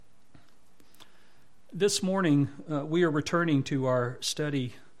This morning, we are returning to our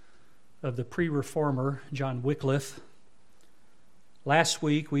study of the pre-reformer, John Wycliffe. Last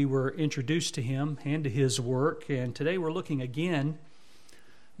week, we were introduced to him and to his work, and today we're looking again.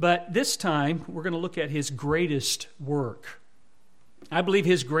 But this time, we're going to look at his greatest work. I believe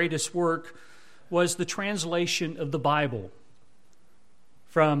his greatest work was the translation of the Bible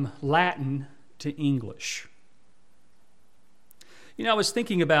from Latin to English. You know, I was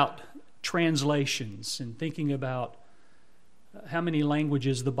thinking about translations and thinking about how many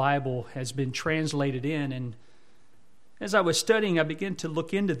languages the Bible has been translated in. And as I was studying, I began to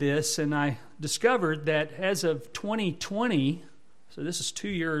look into this, and I discovered that as of 2020, so this is 2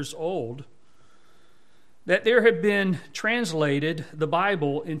 years old, that there have been translated the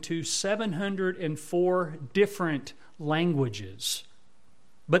Bible into 704 different languages.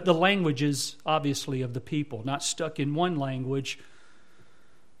 But the languages, obviously, of the people, not stuck in one language,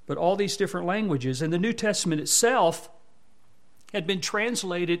 but all these different languages. And the New Testament itself had been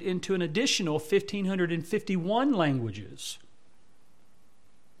translated into an additional 1,551 languages.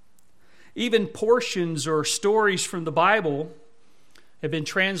 Even portions or stories from the Bible have been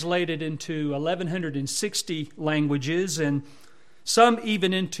translated into 1,160 languages, and some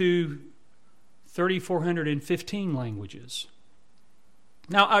even into 3,415 languages.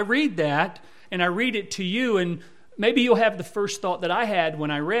 Now, I read that, and I read it to you, and maybe you'll have the first thought that I had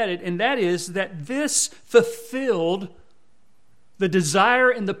when I read it, and that is that this fulfilled the desire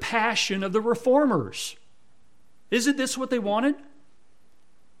and the passion of the reformers. Isn't this what they wanted?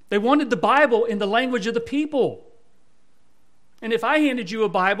 They wanted the Bible in the language of the people. And if I handed you a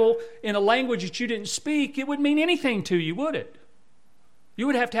Bible in a language that you didn't speak, it wouldn't mean anything to you, would it? You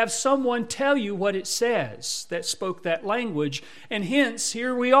would have to have someone tell you what it says that spoke that language, and hence,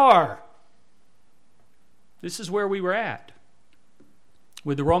 here we are. This is where we were at,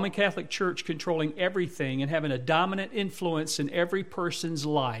 with the Roman Catholic Church controlling everything and having a dominant influence in every person's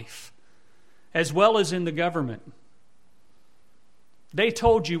life, as well as in the government. They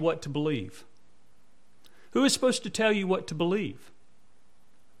told you what to believe. Who is supposed to tell you what to believe?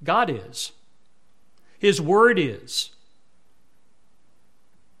 God is. His Word is.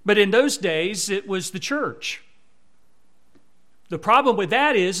 But in those days, it was the church. The problem with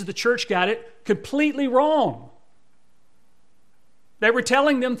that is the church got it completely wrong. They were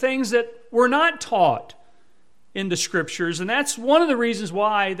telling them things that were not taught in the Scriptures, and that's one of the reasons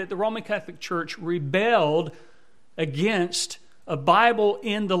why that the Roman Catholic Church rebelled against a Bible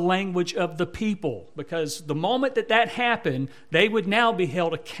in the language of the people, because the moment that that happened, they would now be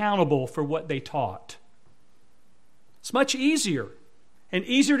held accountable for what they taught. It's much easier and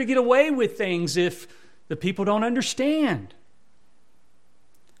easier to get away with things if the people don't understand.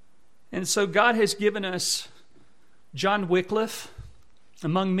 And so God has given us John Wycliffe,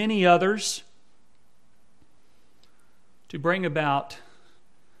 among many others, to bring about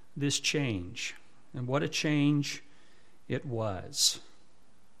this change. And what a change it was.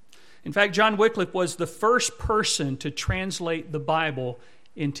 In fact, John Wycliffe was the first person to translate the Bible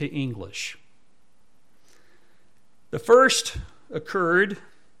into English. The first occurred,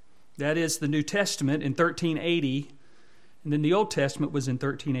 that is the New Testament, in 1380, and then the Old Testament was in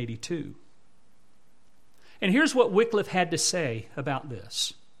 1382. And here's what Wycliffe had to say about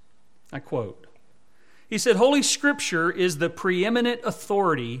this. I quote, he said, "Holy Scripture is the preeminent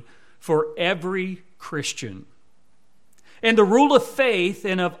authority for every Christian, and the rule of faith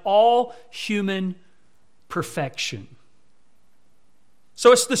and of all human perfection."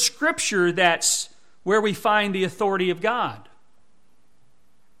 So it's the Scripture that's where we find the authority of God.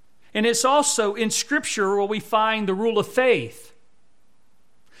 And it's also in Scripture where we find the rule of faith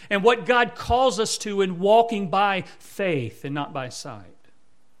and what God calls us to in walking by faith and not by sight.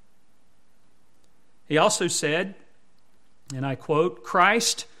 He also said, and I quote,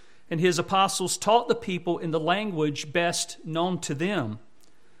 "Christ and his apostles taught the people in the language best known to them.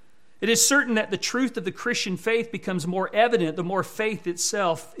 It is certain that the truth of the Christian faith becomes more evident the more faith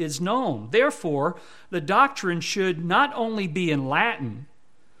itself is known. Therefore, the doctrine should not only be in Latin,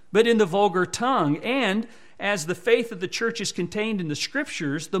 but in the vulgar tongue. And as the faith of the church is contained in the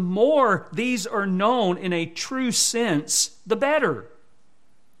Scriptures, the more these are known in a true sense, the better.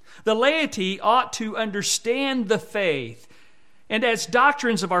 The laity ought to understand the faith, and as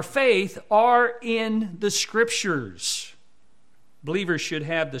doctrines of our faith are in the Scriptures. Believers should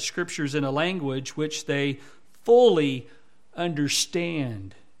have the Scriptures in a language which they fully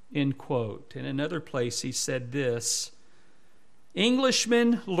understand," end quote. In another place he said this,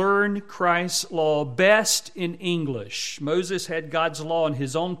 Englishmen learn Christ's law best in English. Moses had God's law in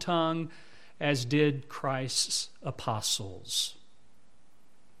his own tongue, as did Christ's apostles.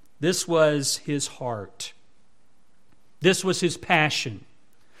 This was his heart. This was his passion.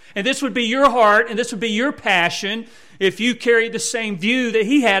 And this would be your heart and this would be your passion if you carried the same view that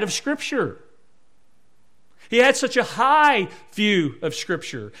he had of Scripture. He had such a high view of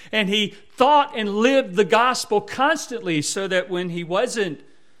Scripture, and he thought and lived the gospel constantly so that when he wasn't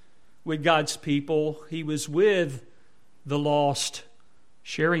with God's people, he was with the lost,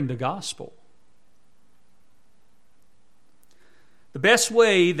 sharing the gospel. The best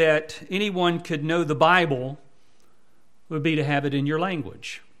way that anyone could know the Bible would be to have it in your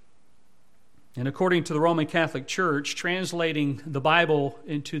language. And according to the Roman Catholic Church, translating the Bible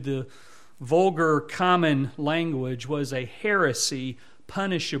into the vulgar common language was a heresy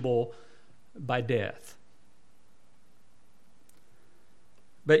punishable by death.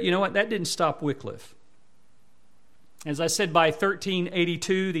 But you know what? That didn't stop Wycliffe. As I said, by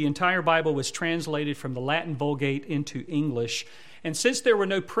 1382, the entire Bible was translated from the Latin Vulgate into English. And since there were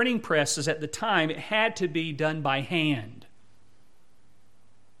no printing presses at the time, it had to be done by hand.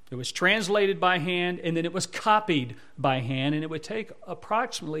 It was translated by hand, and then it was copied by hand, and it would take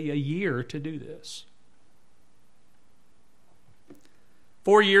approximately a year to do this.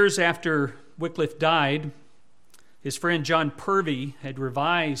 4 years after Wycliffe died, his friend John Purvey had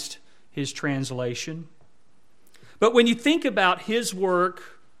revised his translation. But when you think about his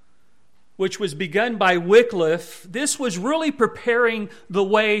work, which was begun by Wycliffe, this was really preparing the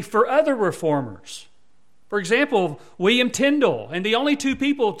way for other reformers. For example, William Tyndale, and the only two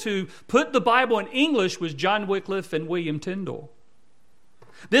people to put the Bible in English was John Wycliffe and William Tyndale.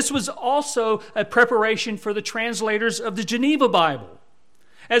 This was also a preparation for the translators of the Geneva Bible,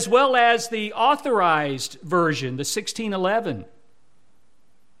 as well as the authorized version, the 1611.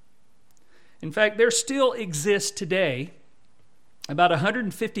 In fact, there still exists today about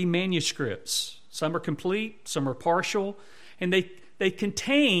 150 manuscripts. Some are complete, some are partial, and they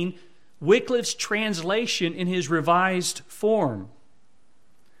contain Wycliffe's translation in his revised form.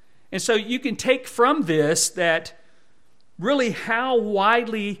 And so you can take from this that really how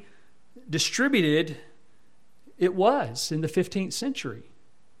widely distributed it was in the 15th century,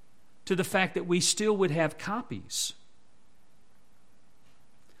 to the fact that we still would have copies.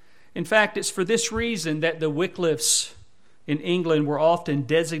 In fact, it's for this reason that the Wycliffes in England were often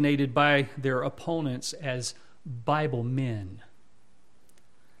designated by their opponents as Bible men.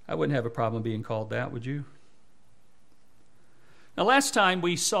 I wouldn't have a problem being called that, would you? Now, last time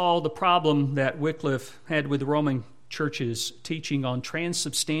we saw the problem that Wycliffe had with the Roman Church's teaching on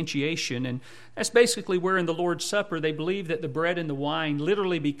transubstantiation, and that's basically where in the Lord's Supper they believe that the bread and the wine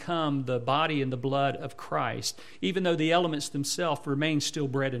literally become the body and the blood of Christ, even though the elements themselves remain still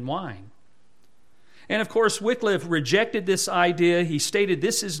bread and wine. And of course, Wycliffe rejected this idea. He stated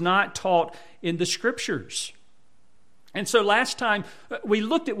this is not taught in the Scriptures. And so last time, we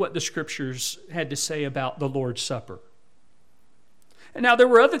looked at what the Scriptures had to say about the Lord's Supper. And now there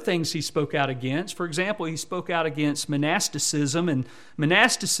were other things he spoke out against. For example, he spoke out against monasticism, and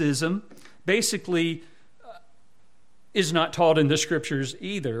monasticism basically is not taught in the Scriptures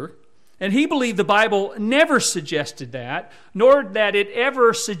either. And he believed the Bible never suggested that, nor that it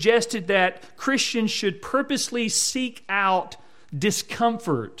ever suggested that Christians should purposely seek out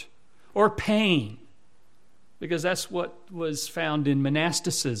discomfort or pain, because that's what was found in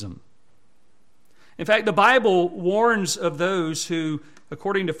monasticism. In fact, the Bible warns of those who,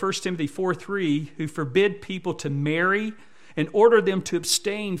 according to 1 Timothy 4:3, who forbid people to marry and order them to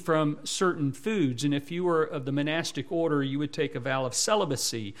abstain from certain foods. And if you were of the monastic order, you would take a vow of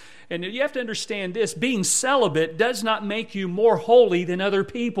celibacy. And you have to understand this, being celibate does not make you more holy than other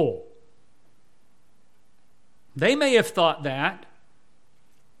people. They may have thought that,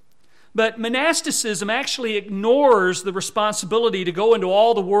 but monasticism actually ignores the responsibility to go into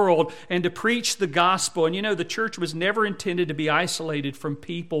all the world and to preach the gospel. And you know, the church was never intended to be isolated from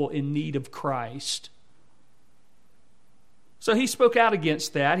people in need of Christ. So he spoke out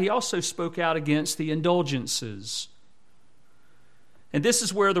against that. He also spoke out against the indulgences. And this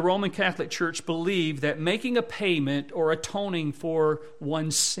is where the Roman Catholic Church believed that making a payment or atoning for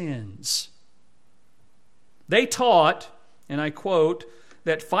one's sins. They taught, and I quote,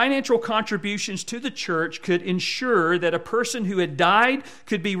 that financial contributions to the church could ensure that a person who had died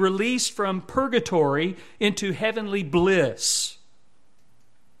could be released from purgatory into heavenly bliss.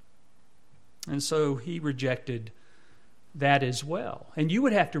 And so he rejected that as well. And you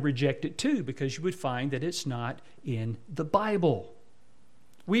would have to reject it too, because you would find that it's not in the Bible.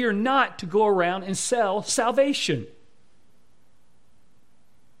 We are not to go around and sell salvation.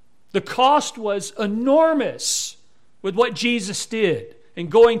 The cost was enormous with what Jesus did in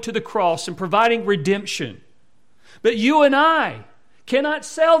going to the cross and providing redemption. But you and I cannot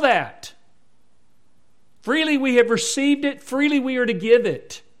sell that. Freely we have received it, freely we are to give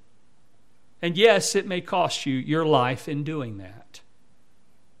it. And yes, it may cost you your life in doing that.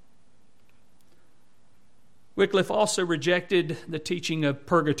 Wycliffe also rejected the teaching of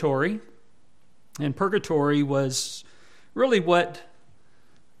purgatory. And purgatory was really what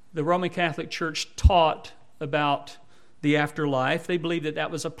the Roman Catholic Church taught about the afterlife. They believed that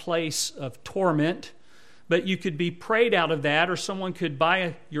that was a place of torment, but you could be prayed out of that, or someone could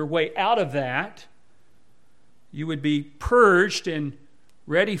buy your way out of that. You would be purged and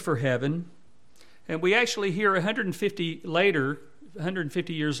ready for heaven. And we actually hear 150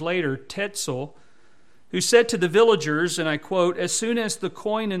 years later, Tetzel, who said to the villagers, and I quote, "As soon as the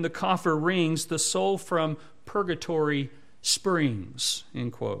coin in the coffer rings, the soul from purgatory springs,"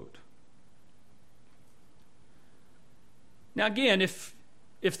 end quote. Now again, if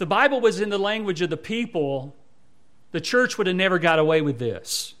the Bible was in the language of the people, the church would have never got away with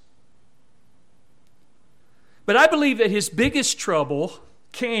this. But I believe that his biggest trouble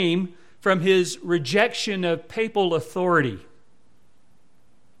came from his rejection of papal authority.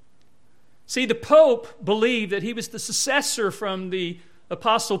 See, the Pope believed that he was the successor from the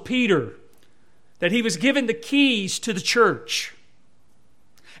Apostle Peter, that he was given the keys to the church.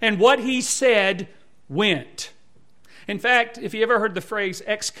 And what he said went. In fact, if you ever heard the phrase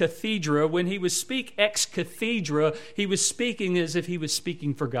ex cathedra, when he would speak ex cathedra, he was speaking as if he was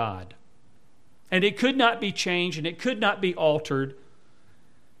speaking for God. And it could not be changed, and it could not be altered.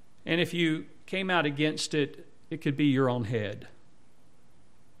 And if you came out against it, it could be your own head.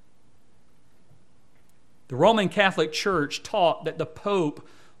 The Roman Catholic Church taught that the Pope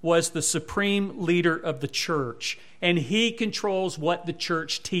was the supreme leader of the church, and he controls what the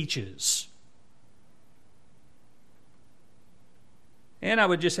church teaches. And I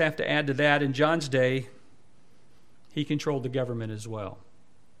would just have to add to that, in John's day, he controlled the government as well.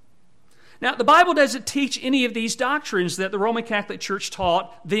 Now, the Bible doesn't teach any of these doctrines that the Roman Catholic Church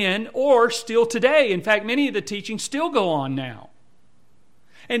taught then or still today. In fact, many of the teachings still go on now.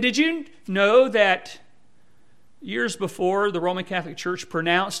 And did you know that years before, the Roman Catholic Church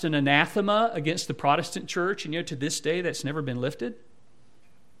pronounced an anathema against the Protestant church, and to this day that's never been lifted?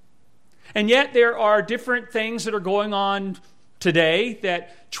 And yet there are different things that are going on today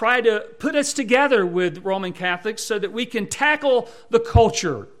that try to put us together with Roman Catholics so that we can tackle the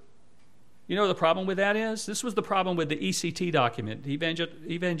culture. You know what the problem with that is? This was the problem with the ECT document,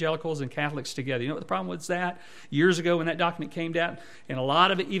 Evangelicals and Catholics Together. You know what the problem was that? Years ago when that document came down, and a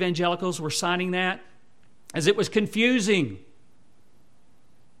lot of evangelicals were signing that, as it was confusing.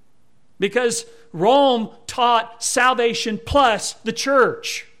 Because Rome taught salvation plus the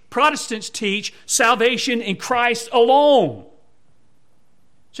church. Protestants teach salvation in Christ alone.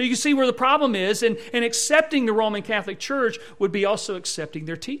 So you can see where the problem is, and accepting the Roman Catholic Church would be also accepting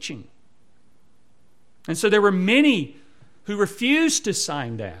their teaching. And so there were many who refused to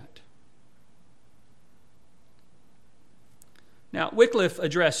sign that. Now, Wycliffe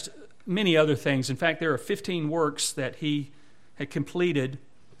addressed many other things. In fact, there are 15 works that he had completed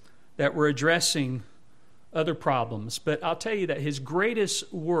that were addressing other problems. But I'll tell you that his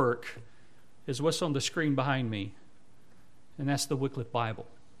greatest work is what's on the screen behind me, and that's the Wycliffe Bible.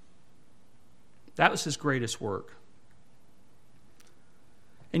 That was his greatest work.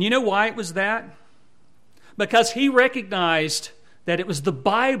 And you know why it was that? Because he recognized that it was the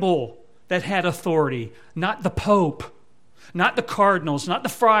Bible that had authority, not the Pope, not the cardinals, not the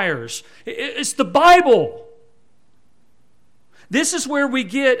friars. It's the Bible. This is where we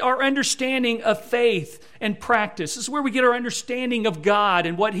get our understanding of faith and practice. This is where we get our understanding of God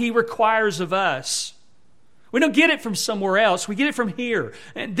and what He requires of us. We don't get it from somewhere else. We get it from here.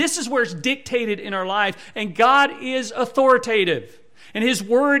 And this is where it's dictated in our life. And God is authoritative. And His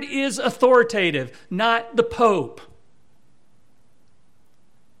Word is authoritative, not the Pope.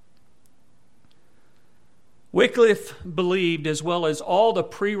 Wycliffe believed, as well as all the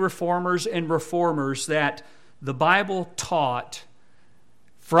pre-reformers and reformers, that the Bible taught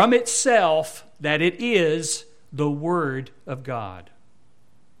from itself that it is the Word of God.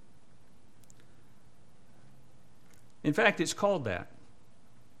 In fact, it's called that.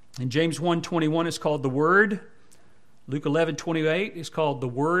 In James 1:21, it's called the Word. Luke 11:28 is called the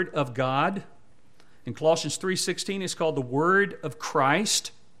Word of God. In Colossians 3:16, it's called the Word of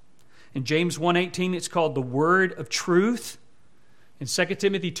Christ. In James 1:18, it's called the Word of Truth. In 2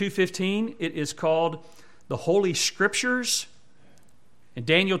 Timothy 2:15, it is called the Holy Scriptures. In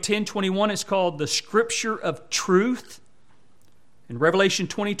Daniel 10:21, it's called the Scripture of Truth. In Revelation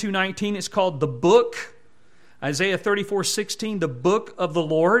 22:19, it's called the Book. Isaiah 34:16, the Book of the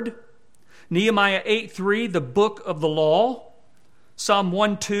Lord. Nehemiah 8:3, the Book of the Law. Psalm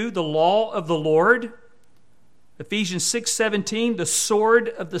 1:2, the law of the Lord. Ephesians 6:17, the sword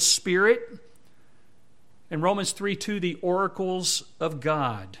of the Spirit. And Romans 3:2, the oracles of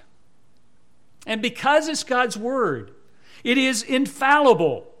God. And because it's God's Word, it is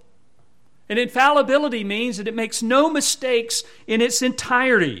infallible. And infallibility means that it makes no mistakes in its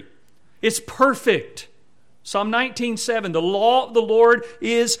entirety. It's perfect. Psalm 19:7, the law of the Lord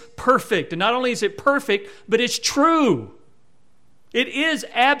is perfect. And not only is it perfect, but it's true. It is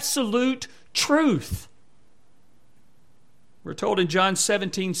absolute truth. We're told in John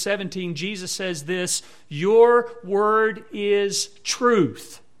 17:17, Jesus says this, your word is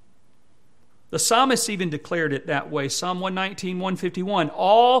truth. The psalmist even declared it that way. Psalm 119, 151,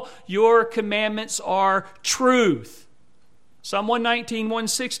 all your commandments are truth. Psalm 119,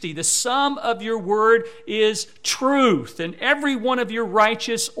 160, the sum of your word is truth, and every one of your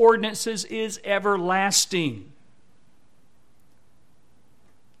righteous ordinances is everlasting.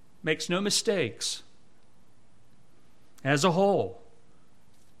 Makes no mistakes. As a whole.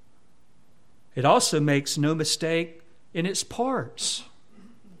 It also makes no mistake in its parts.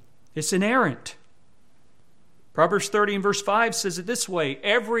 It's inerrant. Proverbs 30 and verse 5 says it this way,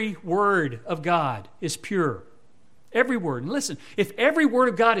 every word of God is pure. Every word. And listen, if every word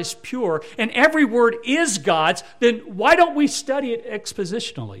of God is pure and every word is God's, then why don't we study it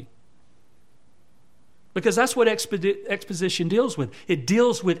expositionally? Because that's what exposition deals with. It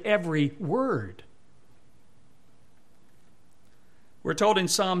deals with every word. We're told in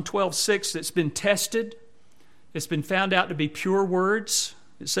Psalm 12:6 that it's been tested. It's been found out to be pure words.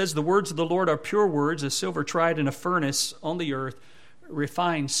 It says the words of the Lord are pure words, as silver tried in a furnace on the earth,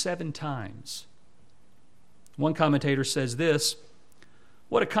 refined 7 times. One commentator says this,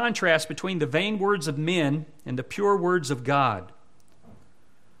 what a contrast between the vain words of men and the pure words of God.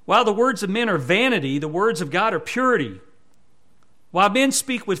 While the words of men are vanity, the words of God are purity. While men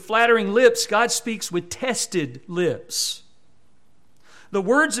speak with flattering lips, God speaks with tested lips. The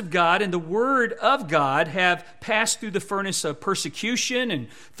words of God and the Word of God have passed through the furnace of persecution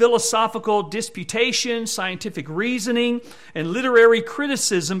and philosophical disputation, scientific reasoning, and literary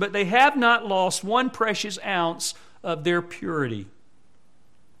criticism, but they have not lost one precious ounce of their purity.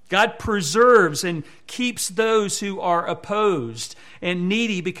 God preserves and keeps those who are opposed and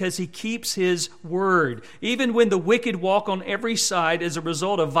needy because He keeps His word. Even when the wicked walk on every side as a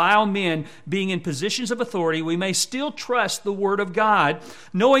result of vile men being in positions of authority, we may still trust the word of God,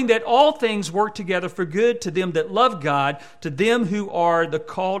 knowing that all things work together for good to them that love God, to them who are the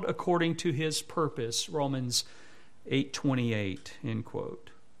called according to His purpose. Romans 8:28, end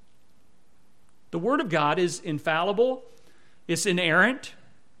quote. The word of God is infallible. It's inerrant.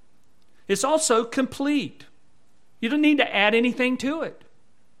 It's also complete. You don't need to add anything to it.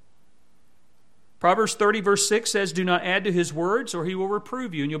 Proverbs 30 verse 6 says, do not add to His words or He will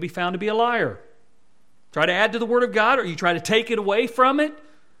reprove you and you'll be found to be a liar. Try to add to the word of God or you try to take it away from it.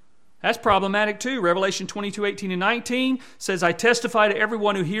 That's problematic too. Revelation 22:18 and 19 says, I testify to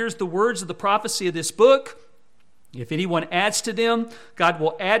everyone who hears the words of the prophecy of this book. If anyone adds to them, God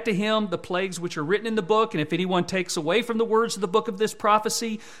will add to him the plagues which are written in the book. And if anyone takes away from the words of the book of this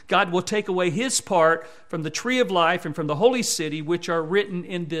prophecy, God will take away his part from the tree of life and from the holy city which are written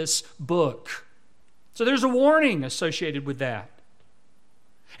in this book. So there's a warning associated with that.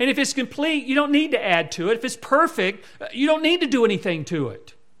 And if it's complete, you don't need to add to it. If it's perfect, you don't need to do anything to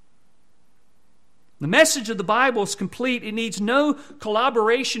it. The message of the Bible is complete. It needs no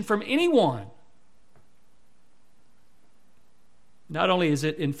collaboration from anyone. Not only is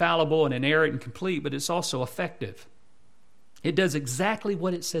it infallible and inerrant and complete, but it's also effective. It does exactly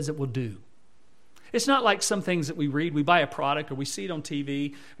what it says it will do. It's not like some things that we read. We buy a product or we see it on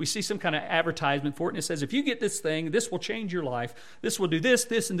TV. We see some kind of advertisement for it and it says, if you get this thing, this will change your life. This will do this,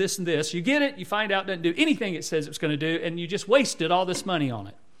 this, and this, and this. You get it, you find out it doesn't do anything it says it's going to do, and you just wasted all this money on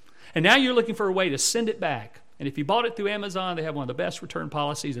it. And now you're looking for a way to send it back. And if you bought it through Amazon, they have one of the best return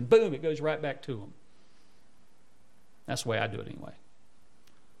policies, and boom, it goes right back to them. That's the way I do it anyway.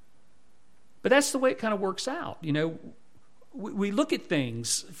 But that's the way it kind of works out. You know, we look at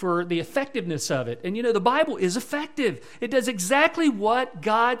things for the effectiveness of it. And, you know, the Bible is effective. It does exactly what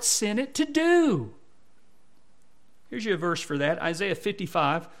God sent it to do. Here's your verse for that. Isaiah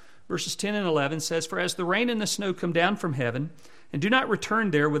 55, verses 10 and 11 says, for as the rain and the snow come down from heaven, and do not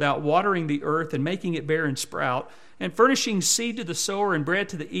return there without watering the earth and making it bear and sprout, and furnishing seed to the sower and bread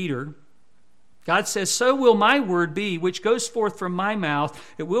to the eater, God says, so will my word be, which goes forth from my mouth.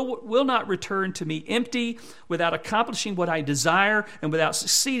 It will not return to me empty, without accomplishing what I desire, and without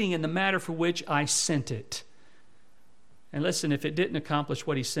succeeding in the matter for which I sent it. And listen, if it didn't accomplish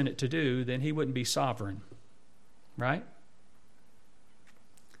what He sent it to do, then He wouldn't be sovereign. Right?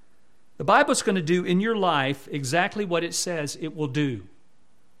 The Bible's going to do in your life exactly what it says it will do.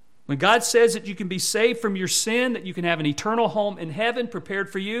 When God says that you can be saved from your sin, that you can have an eternal home in heaven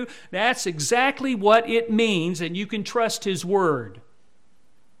prepared for you, that's exactly what it means, and you can trust His Word.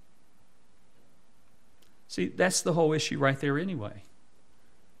 See, that's the whole issue right there anyway.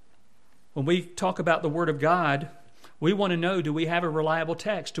 When we talk about the Word of God, we want to know, do we have a reliable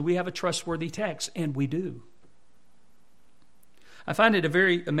text? Do we have a trustworthy text? And we do. I find it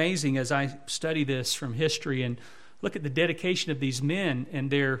very amazing as I study this from history and look at the dedication of these men and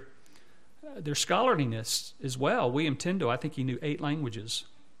their scholarliness as well. William Tyndale, I think he knew 8 languages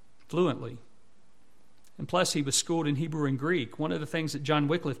fluently. And plus he was schooled in Hebrew and Greek. One of the things that John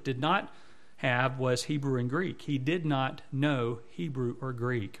Wycliffe did not have was Hebrew and Greek. He did not know Hebrew or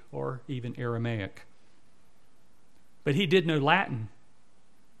Greek or even Aramaic. But he did know Latin.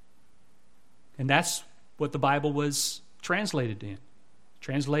 And that's what the Bible was translated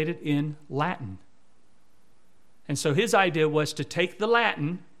in Latin. And so his idea was to take the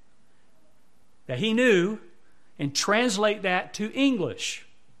Latin that he knew and translate that to English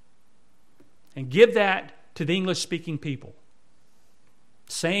and give that to the English-speaking people.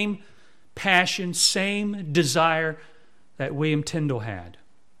 Same passion, same desire that William Tyndale had.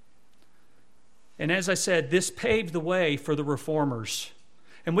 And as I said, this paved the way for the reformers.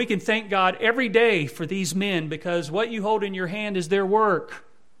 And we can thank God every day for these men because what you hold in your hand is their work.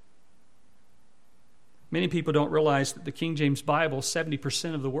 Many people don't realize that the King James Bible,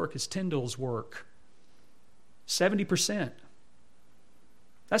 70% of the work is Tyndale's work. 70%.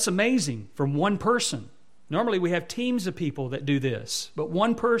 That's amazing from one person. Normally we have teams of people that do this, but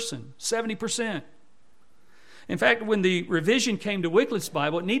one person, 70%. In fact, when the revision came to Wycliffe's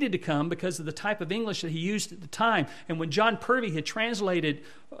Bible, it needed to come because of the type of English that he used at the time. And when John Purvey had translated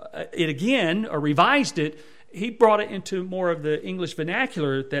it again, or revised it, he brought it into more of the English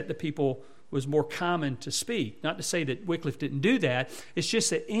vernacular that the people was more common to speak. Not to say that Wycliffe didn't do that. It's just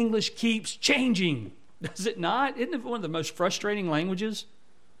that English keeps changing. Does it not? Isn't it one of the most frustrating languages?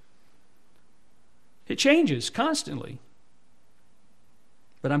 It changes constantly.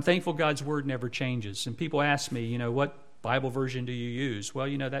 But I'm thankful God's Word never changes. And people ask me, what Bible version do you use? Well,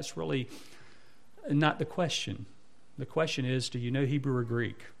 that's really not the question. The question is, do you know Hebrew or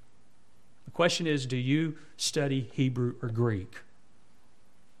Greek? The question is, do you study Hebrew or Greek?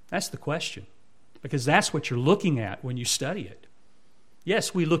 That's the question. Because that's what you're looking at when you study it.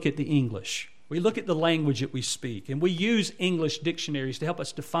 Yes, we look at the English. We look at the language that we speak. And we use English dictionaries to help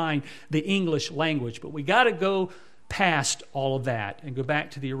us define the English language. But we got to go past all of that and go back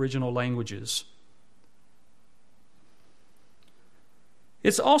to the original languages.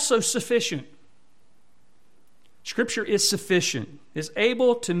 It's also sufficient. Scripture is sufficient. It's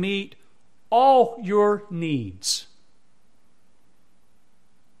able to meet all your needs.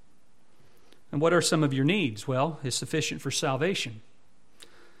 And what are some of your needs? Well, it's sufficient for salvation.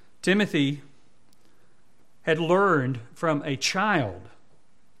 Timothy had learned from a child,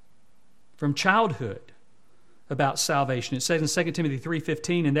 from childhood, about salvation. It says in 2 Timothy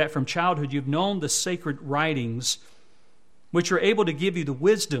 3:15, and that from childhood you've known the sacred writings, which are able to give you the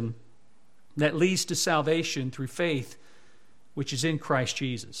wisdom that leads to salvation through faith, which is in Christ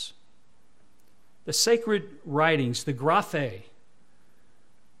Jesus. The sacred writings, the graphe.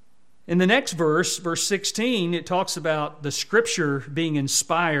 In the next verse, verse 16, it talks about the Scripture being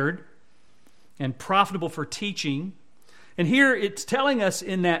inspired and profitable for teaching. And here it's telling us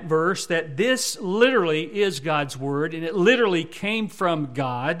in that verse that this literally is God's Word, and it literally came from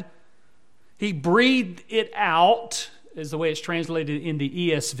God. He breathed it out, is the way it's translated in the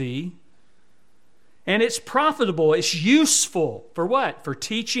ESV. And it's profitable, it's useful for what? For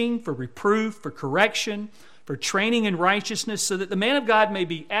teaching, for reproof, for correction, for training in righteousness, so that the man of God may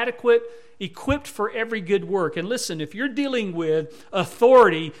be adequate, equipped for every good work. And listen, if you're dealing with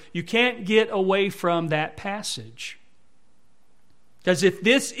authority, you can't get away from that passage. Because if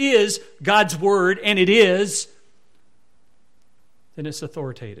this is God's Word, and it is, then it's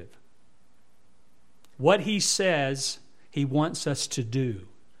authoritative. What He says, He wants us to do.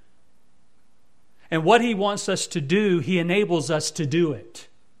 And what He wants us to do, He enables us to do it.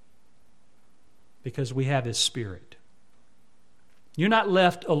 Because we have His Spirit. You're not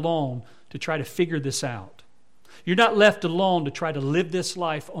left alone to try to figure this out. You're not left alone to try to live this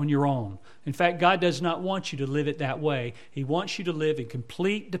life on your own. In fact, God does not want you to live it that way. He wants you to live in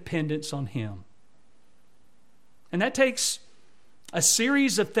complete dependence on Him. And that takes a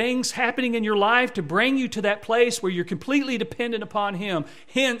series of things happening in your life to bring you to that place where you're completely dependent upon Him.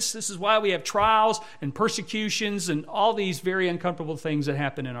 Hence, this is why we have trials and persecutions and all these very uncomfortable things that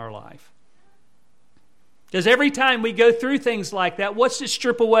happen in our life. Because every time we go through things like that, what's it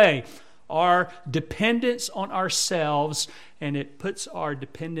strip away? our dependence on ourselves, and it puts our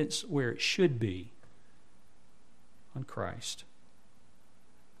dependence where it should be, on Christ.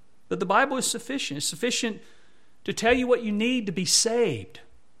 But the Bible is sufficient. It's sufficient to tell you what you need to be saved.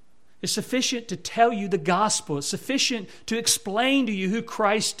 It's sufficient to tell you the gospel. It's sufficient to explain to you who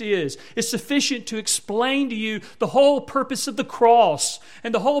Christ is. It's sufficient to explain to you the whole purpose of the cross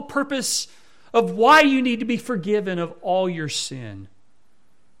and the whole purpose of why you need to be forgiven of all your sin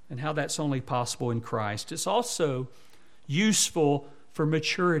and how that's only possible in Christ. It's also useful for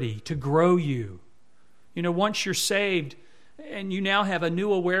maturity, to grow you. You know, once you're saved, and you now have a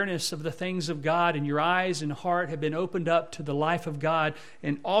new awareness of the things of God, and your eyes and heart have been opened up to the life of God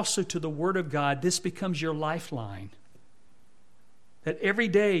and also to the Word of God, this becomes your lifeline. That every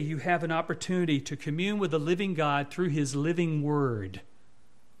day you have an opportunity to commune with the living God through His living Word.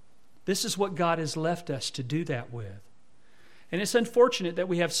 This is what God has left us to do that with. And it's unfortunate that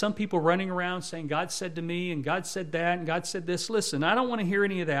we have some people running around saying, God said to me, and God said that, and God said this. Listen, I don't want to hear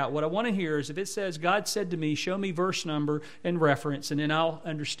any of that. What I want to hear is if it says, God said to me, show me verse number and reference, and then I'll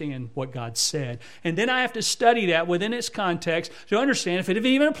understand what God said. And then I have to study that within its context to understand if it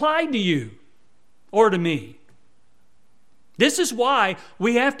even applied to you or to me. This is why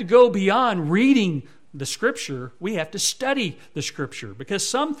we have to go beyond reading the Scripture. We have to study the Scripture, because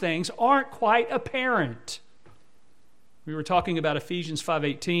some things aren't quite apparent. We were talking about Ephesians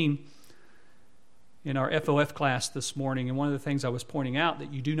 5:18 in our FOF class this morning, and one of the things I was pointing out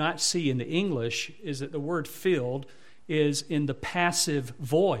that you do not see in the English is that the word filled is in the passive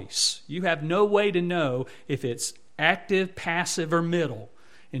voice. You have no way to know if it's active, passive, or middle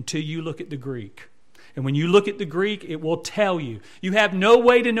until you look at the Greek. And when you look at the Greek, it will tell you. You have no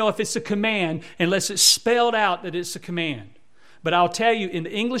way to know if it's a command unless it's spelled out that it's a command. But I'll tell you, in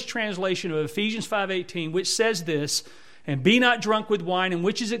the English translation of Ephesians 5:18, which says this, and be not drunk with wine, in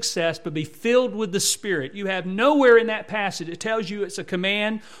which is excess, but be filled with the Spirit. You have nowhere in that passage that tells you it's a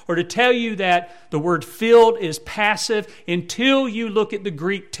command or to tell you that the word filled is passive until you look at the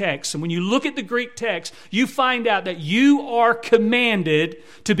Greek text. And when you look at the Greek text, you find out that you are commanded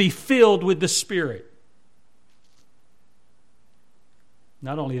to be filled with the Spirit.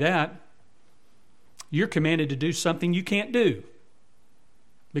 Not only that, you're commanded to do something you can't do.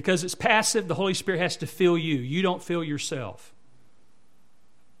 Because it's passive, the Holy Spirit has to fill you. You don't fill yourself.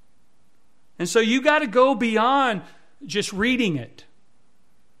 And so you got to go beyond just reading it.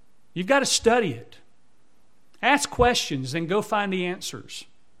 You've got to study it. Ask questions and go find the answers.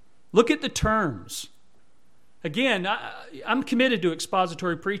 Look at the terms. Again, I'm committed to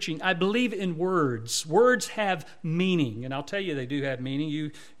expository preaching. I believe in words. Words have meaning, and I'll tell you they do have meaning.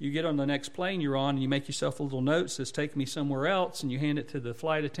 You get on the next plane you're on, and you make yourself a little note that says, take me somewhere else, and you hand it to the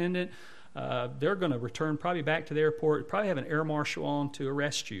flight attendant. They're going to return probably back to the airport, probably have an air marshal on to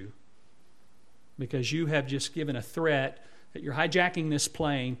arrest you because you have just given a threat that you're hijacking this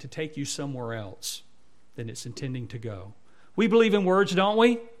plane to take you somewhere else than it's intending to go. We believe in words, don't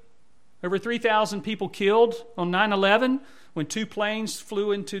we? Over 3,000 people killed on 9/11 when two planes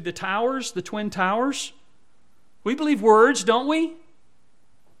flew into the towers, the Twin Towers. We believe words, don't we?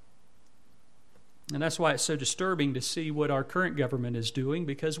 And that's why it's so disturbing to see what our current government is doing,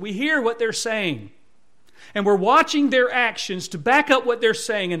 because we hear what they're saying. And we're watching their actions to back up what they're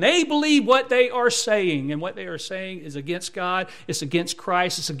saying. And they believe what they are saying. And what they are saying is against God, it's against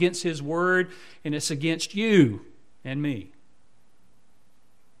Christ, it's against His Word, and it's against you and me.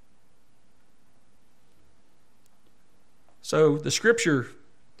 So the Scripture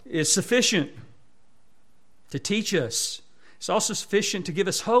is sufficient to teach us. It's also sufficient to give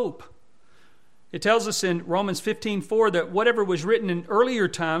us hope. It tells us in Romans 15:4 that whatever was written in earlier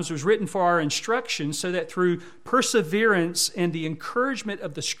times was written for our instruction, so that through perseverance and the encouragement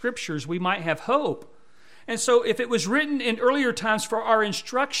of the Scriptures we might have hope. And so if it was written in earlier times for our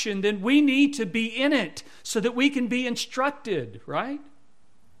instruction, then we need to be in it so that we can be instructed, right?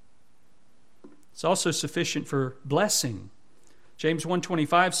 It's also sufficient for blessing. James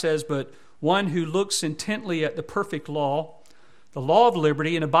 1:25 says, but one who looks intently at the perfect law, the law of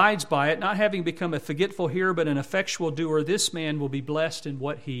liberty, and abides by it, not having become a forgetful hearer but an effectual doer, this man will be blessed in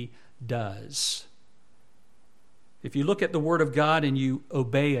what he does. If you look at the Word of God and you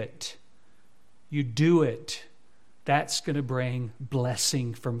obey it, you do it, that's going to bring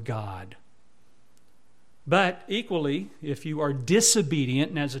blessing from God. But equally, if you are disobedient,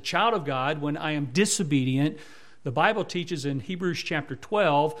 and as a child of God, when I am disobedient, the Bible teaches in Hebrews chapter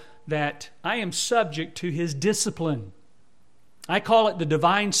 12 that I am subject to His discipline. I call it the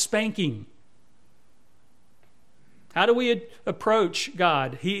divine spanking. How do we approach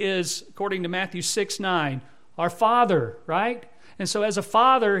God? He is, according to Matthew 6:9, our Father, right? And so as a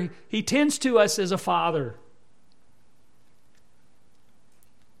father, He tends to us as a father.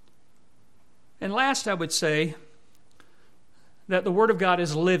 And last, I would say that the Word of God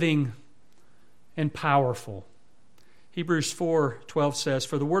is living and powerful. Hebrews 4:12 says,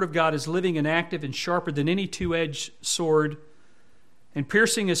 "For the Word of God is living and active and sharper than any two-edged sword, and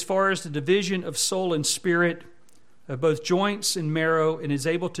piercing as far as the division of soul and spirit, of both joints and marrow, and is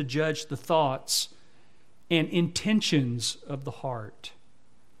able to judge the thoughts and intentions of the heart."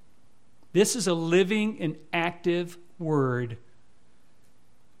 This is a living and active Word.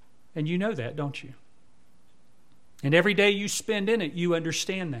 And you know that, don't you? And every day you spend in it, you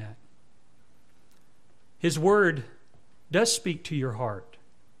understand that. His Word does speak to your heart.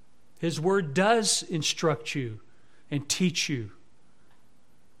 His Word does instruct you and teach you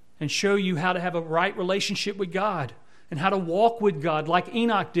and show you how to have a right relationship with God and how to walk with God like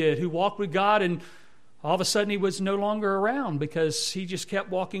Enoch did, who walked with God and all of a sudden he was no longer around because he just kept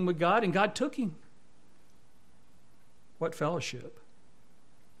walking with God and God took him. What fellowship.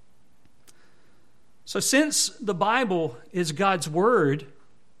 So since the Bible is God's Word,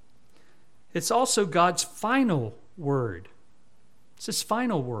 it's also God's final Word. It's His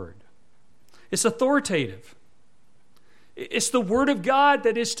final Word. It's authoritative. It's the Word of God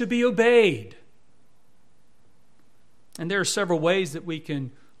that is to be obeyed. And there are several ways that we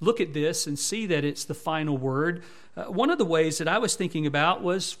can look at this and see that it's the final Word. One of the ways that I was thinking about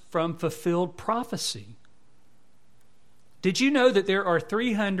was from fulfilled prophecy. Did you know that there are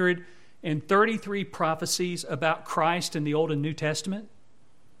 333 prophecies about Christ in the Old and New Testament?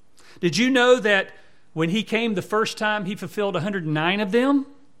 Did you know that when He came the first time, He fulfilled 109 of them?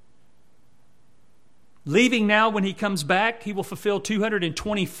 Leaving now, when He comes back, He will fulfill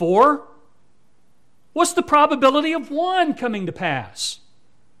 224? What's the probability of one coming to pass?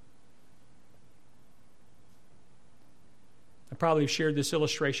 I probably shared this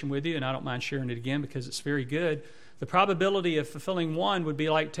illustration with you, and I don't mind sharing it again because it's very good. The probability of fulfilling one would be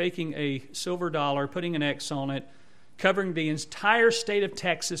like taking a silver dollar, putting an X on it, covering the entire state of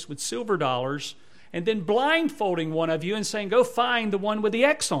Texas with silver dollars, and then blindfolding one of you and saying, go find the one with the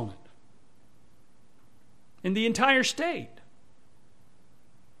X on it in the entire state.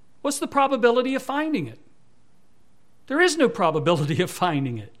 What's the probability of finding it? There is no probability of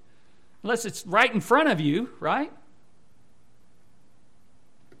finding it unless it's right in front of you, right?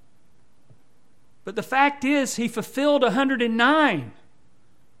 But the fact is, He fulfilled 109.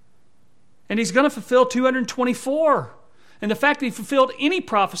 And He's going to fulfill 224. And the fact that He fulfilled any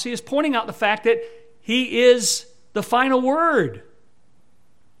prophecy is pointing out the fact that He is the final Word.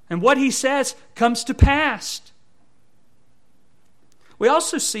 And what He says comes to pass. We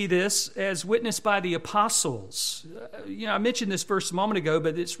also see this as witnessed by the apostles. I mentioned this verse a moment ago,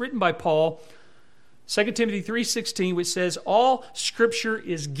 but it's written by Paul, 2 Timothy 3:16, which says, all Scripture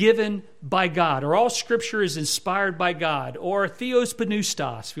is given by God, or all Scripture is inspired by God, or theos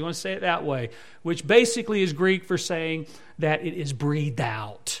pneustos, if you want to say it that way, which basically is Greek for saying that it is breathed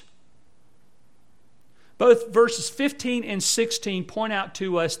out. Both verses 15 and 16 point out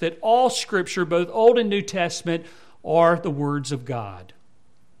to us that all Scripture, both Old and New Testament, are the words of God.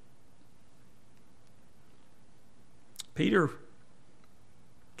 Peter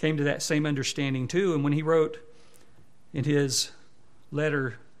came to that same understanding too, and when he wrote in his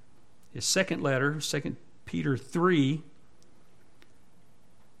letter, his second letter, 2 Peter 3,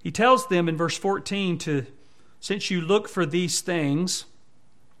 he tells them in verse 14 to, since you look for these things,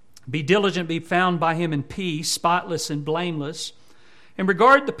 be diligent, be found by Him in peace, spotless and blameless, and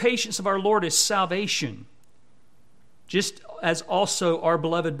regard the patience of our Lord as salvation, just as also our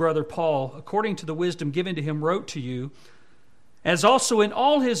beloved brother Paul, according to the wisdom given to him, wrote to you, as also in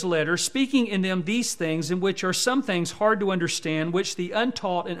all his letters, speaking in them these things, in which are some things hard to understand, which the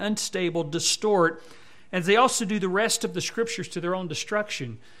untaught and unstable distort, as they also do the rest of the Scriptures to their own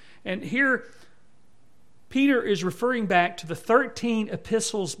destruction. And here, Peter is referring back to the 13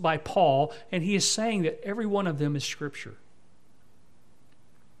 epistles by Paul, and he is saying that every one of them is Scripture.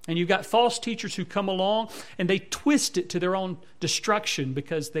 And you've got false teachers who come along, and they twist it to their own destruction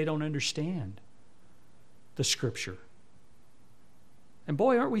because they don't understand the Scripture. And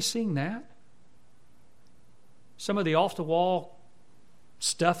boy, aren't we seeing that? Some of the off-the-wall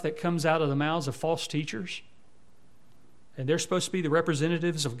stuff that comes out of the mouths of false teachers. And they're supposed to be the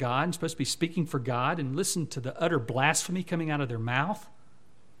representatives of God and supposed to be speaking for God, and listen to the utter blasphemy coming out of their mouth.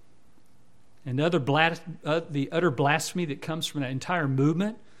 And the utter blasphemy that comes from that entire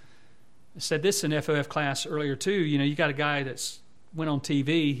movement. I said this in FOF class earlier too. You got a guy that's went on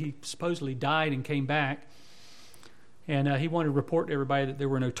TV. He supposedly died and came back. And he wanted to report to everybody that there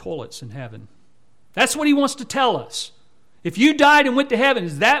were no toilets in heaven. That's what he wants to tell us. If you died and went to heaven,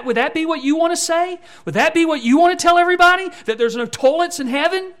 would that be what you want to say? Would that be what you want to tell everybody? That there's no toilets in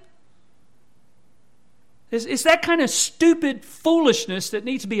heaven? It's that kind of stupid foolishness that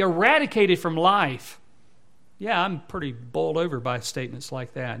needs to be eradicated from life. Yeah, I'm pretty bowled over by statements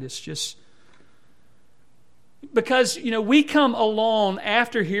like that. It's just because, we come along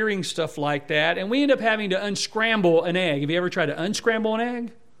after hearing stuff like that, and we end up having to unscramble an egg. Have you ever tried to unscramble an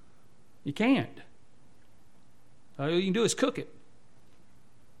egg? You can't. All you can do is cook it.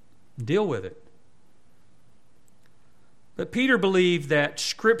 Deal with it. But Peter believed that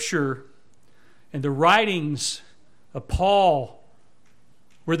Scripture and the writings of Paul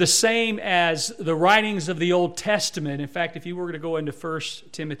were the same as the writings of the Old Testament. In fact, if you were to go into 1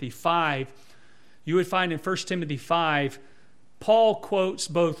 Timothy 5, you would find in 1 Timothy 5, Paul quotes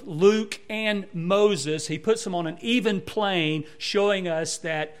both Luke and Moses. He puts them on an even plane, showing us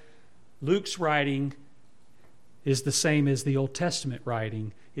that Luke's writing is the same as the Old Testament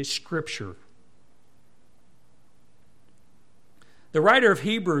writing. It's Scripture. The writer of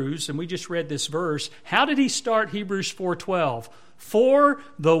Hebrews, and we just read this verse, how did he start Hebrews 4:12? For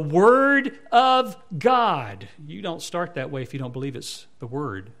the Word of God. You don't start that way if you don't believe it's the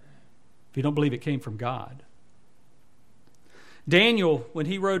Word. If you don't believe it came from God. Daniel, when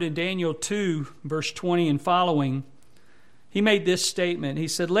he wrote in Daniel 2, verse 20 and following, he made this statement. He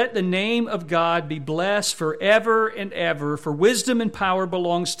said, "Let the name of God be blessed forever and ever, for wisdom and power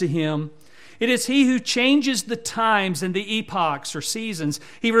belongs to Him. It is He who changes the times and the epochs or seasons.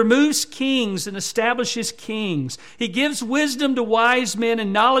 He removes kings and establishes kings. He gives wisdom to wise men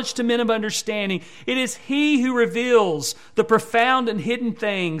and knowledge to men of understanding. It is He who reveals the profound and hidden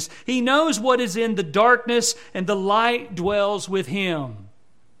things. He knows what is in the darkness, and the light dwells with Him."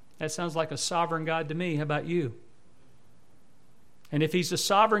 That sounds like a sovereign God to me. How about you? And if He's a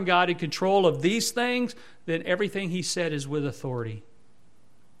sovereign God in control of these things, then everything He said is with authority.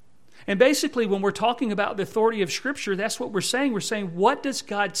 And basically, when we're talking about the authority of Scripture, that's what we're saying. We're saying, what does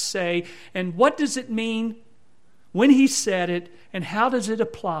God say, and what does it mean when He said it, and how does it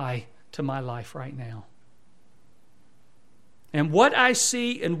apply to my life right now? And what I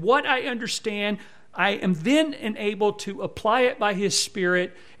see and what I understand, I am then enabled to apply it by His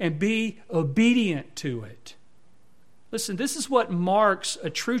Spirit and be obedient to it. Listen, this is what marks a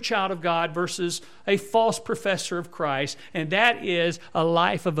true child of God versus a false professor of Christ, and that is a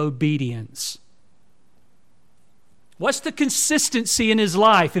life of obedience. What's the consistency in his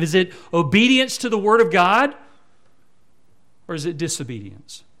life? Is it obedience to the Word of God, or is it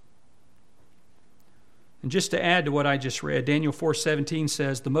disobedience? And just to add to what I just read, Daniel 4:17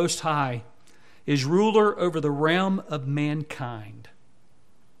 says, "The Most High is ruler over the realm of mankind."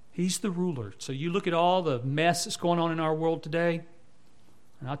 He's the ruler. So you look at all the mess that's going on in our world today,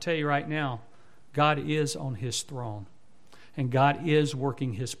 and I'll tell you right now, God is on His throne, and God is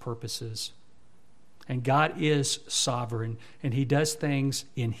working His purposes, and God is sovereign, and He does things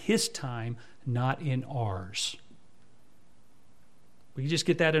in His time, not in ours. We just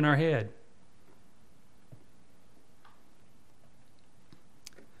get that in our head.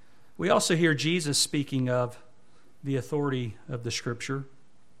 We also hear Jesus speaking of the authority of the Scripture.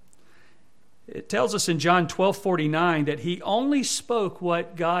 It tells us in John 12:49 that He only spoke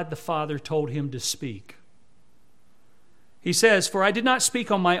what God the Father told Him to speak. He says, "For I did not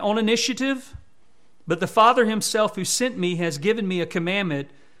speak on my own initiative, but the Father Himself who sent me has given me a commandment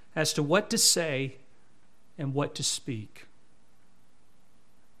as to what to say and what to speak."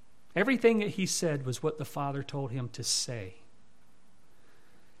 Everything that He said was what the Father told Him to say.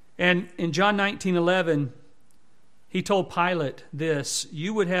 And in John 19:11, He told Pilate this,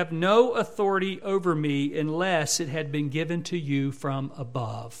 "You would have no authority over me unless it had been given to you from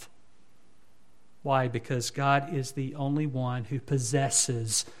above." Why? Because God is the only one who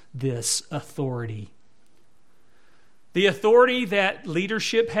possesses this authority. The authority that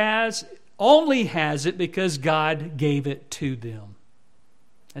leadership has only has it because God gave it to them.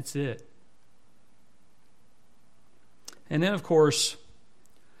 That's it. And then, of course,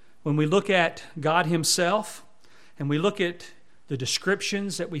 when we look at God Himself, and we look at the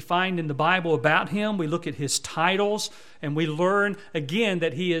descriptions that we find in the Bible about Him, we look at His titles, and we learn again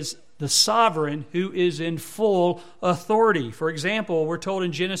that He is the sovereign who is in full authority. For example, we're told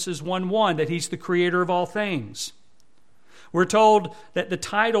in Genesis 1:1 that He's the creator of all things. We're told that the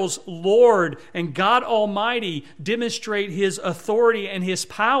titles Lord and God Almighty demonstrate His authority and His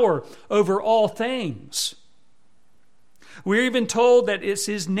power over all things. We're even told that it's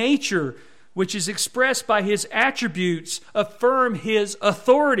His nature, which is expressed by His attributes, affirm His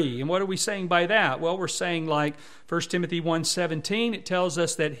authority. And what are we saying by that? Well, we're saying like 1 Timothy 1:17, it tells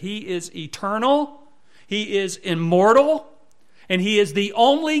us that He is eternal, He is immortal, And He is the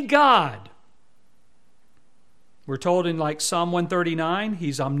only God. We're told in like Psalm 139,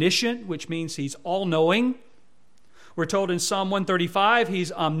 He's omniscient, which means He's all-knowing. We're told in Psalm 135,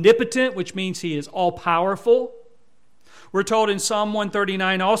 He's omnipotent, which means He is all-powerful. We're told in Psalm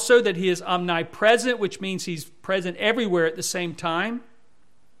 139 also that He is omnipresent, which means He's present everywhere at the same time.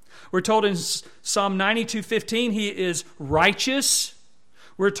 We're told in Psalm 92:15 He is righteous.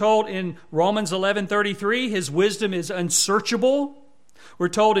 We're told in Romans 11:33 His wisdom is unsearchable. We're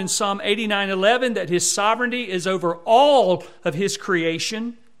told in Psalm 89:11 that His sovereignty is over all of His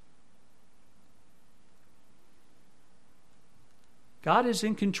creation. God is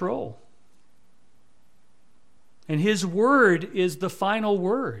in control. And His word is the final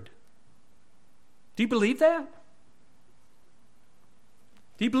word. Do you believe that?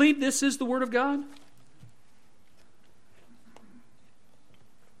 Do you believe this is the word of God?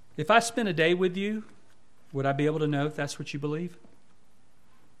 If I spent a day with you, would I be able to know if that's what you believe?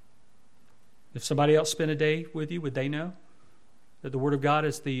 If somebody else spent a day with you, would they know that the Word of God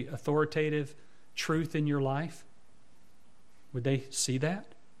is the authoritative truth in your life? Would they see that?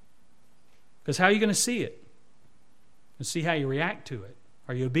 Because how are you going to see it? And see how you react to it.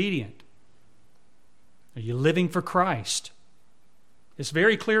 Are you obedient? Are you living for Christ? It's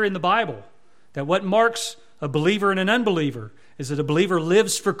very clear in the Bible that what marks a believer and an unbeliever is that a believer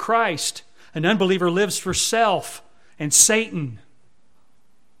lives for Christ, an unbeliever lives for self and Satan.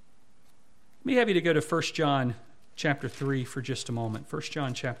 Let me have you to go to 1 John chapter 3 for just a moment. 1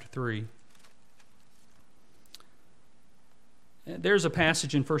 John chapter 3. There's a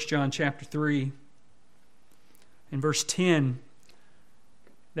passage in 1 John chapter 3 in verse 10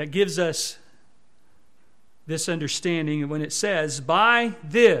 that gives us this understanding when it says, "By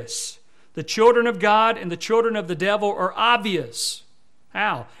this the children of God and the children of the devil are obvious."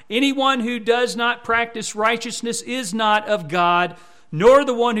 How? "Anyone who does not practice righteousness is not of God, nor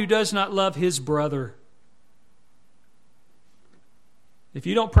the one who does not love his brother." If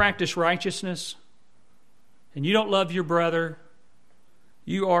you don't practice righteousness and you don't love your brother,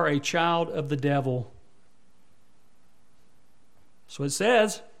 you are a child of the devil. That's what it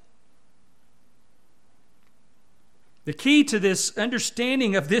says. The key to this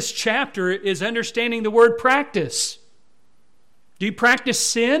understanding of this chapter is understanding the word practice. Do you practice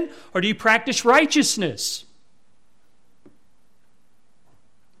sin or do you practice righteousness?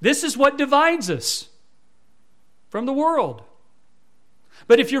 This is what divides us from the world.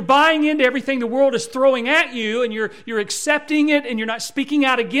 But if you're buying into everything the world is throwing at you and you're accepting it and you're not speaking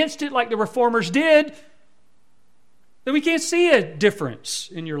out against it like the reformers did, then we can't see a difference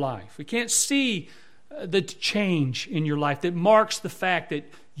in your life. We can't see the change in your life that marks the fact that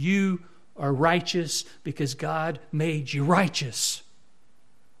you are righteous because God made you righteous.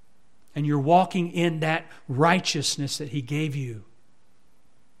 And you're walking in that righteousness that He gave you.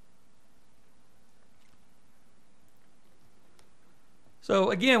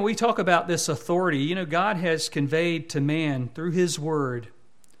 So again, we talk about this authority. You know, God has conveyed to man through His Word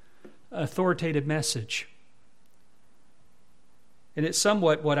an authoritative message. And it's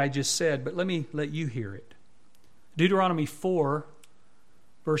somewhat what I just said, but let me let you hear it. Deuteronomy 4,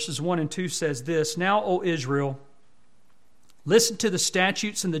 verses 1 and 2 says this, "Now, O Israel, listen to the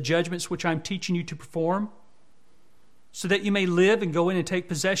statutes and the judgments which I am teaching you to perform, so that you may live and go in and take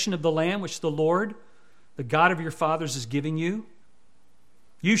possession of the land which the Lord, the God of your fathers, is giving you.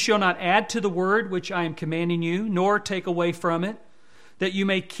 You shall not add to the word which I am commanding you, nor take away from it, that you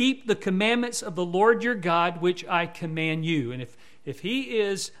may keep the commandments of the Lord your God, which I command you." And if He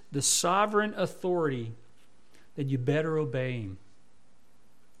is the sovereign authority, then you better obey Him.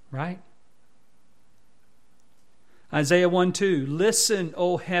 Right? Isaiah 1:2, "Listen,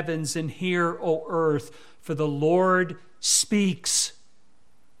 O heavens, and hear, O earth, for the Lord speaks."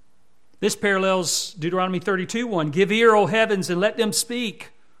 This parallels Deuteronomy 32:1, "Give ear, O heavens, and let them speak."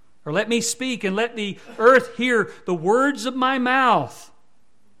 Or let me speak, and let the earth hear the words of my mouth.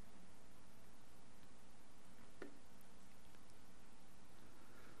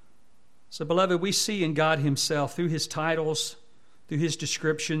 So, beloved, we see in God Himself, through His titles, through His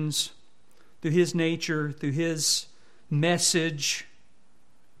descriptions, through His nature, through His message,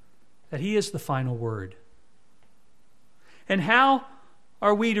 that He is the final word. And how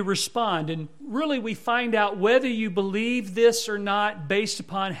are we to respond? And really we find out whether you believe this or not based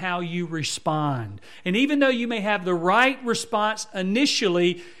upon how you respond. And even though you may have the right response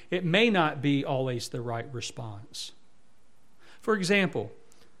initially, it may not be always the right response. For example,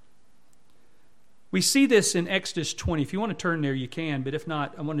 we see this in Exodus 20. If you want to turn there, you can. But if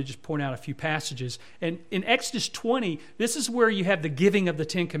not, I want to just point out a few passages. And in Exodus 20, this is where you have the giving of the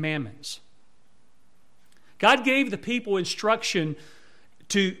Ten Commandments. God gave the people instruction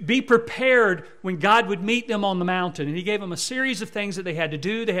to be prepared when God would meet them on the mountain. And He gave them a series of things that they had to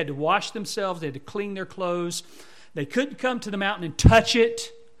do. They had to wash themselves. They had to clean their clothes. They couldn't come to the mountain and touch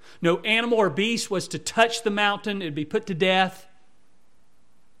it. No animal or beast was to touch the mountain. It would be put to death.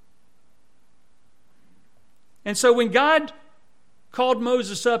 And so when God called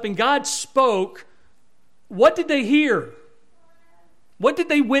Moses up and God spoke, what did they hear? What did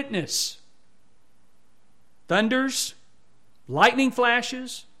they witness? Thunders, lightning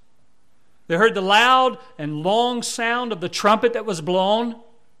flashes. They heard the loud and long sound of the trumpet that was blown,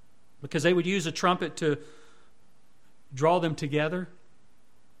 because they would use a trumpet to draw them together.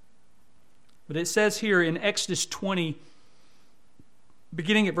 But it says here in Exodus 20,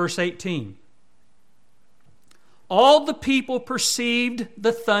 beginning at verse 18, all the people perceived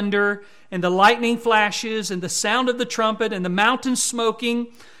the thunder and the lightning flashes and the sound of the trumpet and the mountain smoking.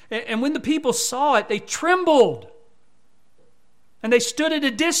 And when the people saw it, they trembled. And they stood at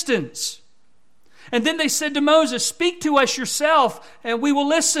a distance. And then they said to Moses, "Speak to us yourself, and we will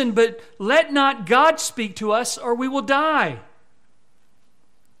listen, but let not God speak to us, or we will die."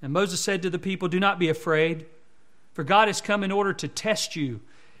 And Moses said to the people, "Do not be afraid, for God has come in order to test you,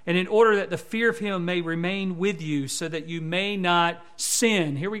 and in order that the fear of Him may remain with you, so that you may not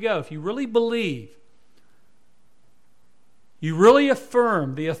sin." Here we go. If you really believe, you really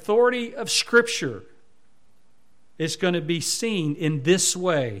affirm the authority of Scripture, it's going to be seen in this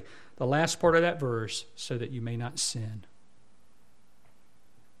way. The last part of that verse, so that you may not sin.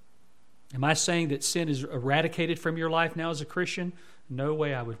 Am I saying that sin is eradicated from your life now as a Christian? No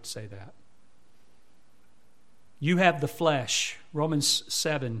way I would say that. You have the flesh. Romans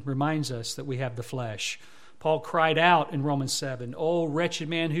 7 reminds us that we have the flesh. Paul cried out in Romans 7, "O wretched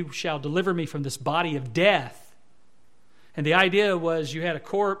man, who shall deliver me from this body of death?" And the idea was you had a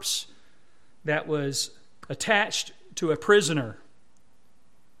corpse that was attached to a prisoner.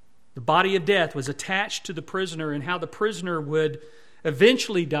 The body of death was attached to the prisoner, and how the prisoner would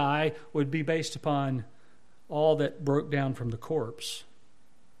eventually die would be based upon all that broke down from the corpse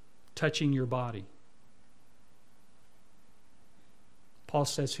touching your body. Paul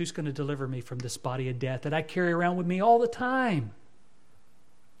says, who's going to deliver me from this body of death that I carry around with me all the time?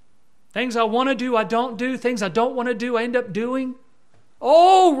 Things I want to do, I don't do. Things I don't want to do, I end up doing.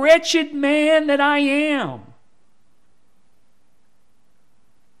 Oh, wretched man that I am.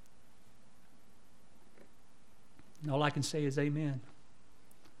 And all I can say is amen.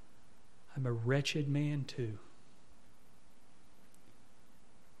 I'm a wretched man too.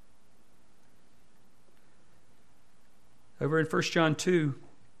 Over in 1 John 2,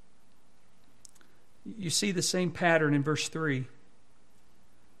 you see the same pattern in verse 3.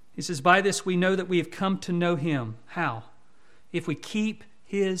 He says, "By this we know that we have come to know Him." How? If we keep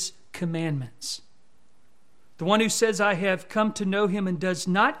His commandments. The one who says, "I have come to know Him," and does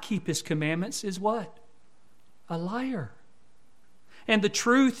not keep His commandments is what? A liar. And the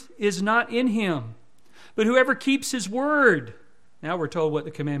truth is not in him. But whoever keeps His word, now we're told what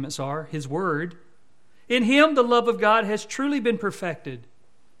the commandments are, His word, in him the love of God has truly been perfected.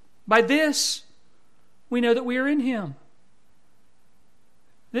 By this we know that we are in Him.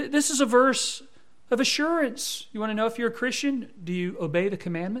 This is a verse of assurance. You want to know if you're a Christian? Do you obey the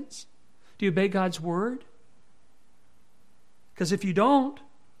commandments? Do you obey God's word? Because if you don't,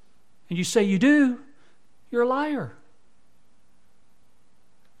 and you say you do, you're a liar.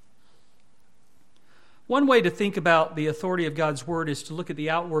 One way to think about the authority of God's Word is to look at the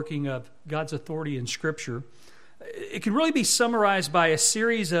outworking of God's authority in Scripture. It can really be summarized by a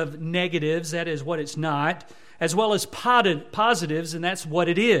series of negatives, that is what it's not, as well as positives, and that's what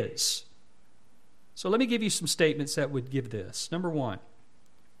it is. So let me give you some statements that would give this. Number one,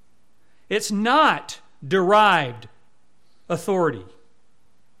 it's not derived authority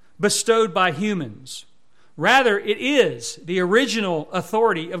bestowed by humans. Rather, it is the original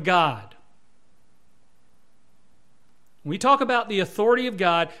authority of God. When we talk about the authority of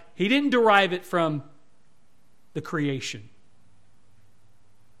God, He didn't derive it from the creation.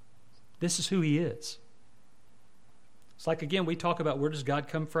 This is who He is. It's like, again, we talk about where does God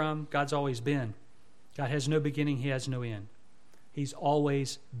come from? God's always been. God has no beginning, He has no end. He's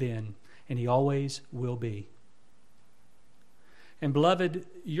always been, and He always will be. And beloved,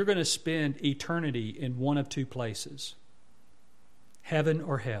 you're going to spend eternity in one of two places. Heaven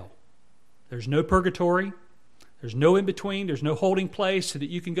or hell. There's no purgatory. There's no in-between. There's no holding place so that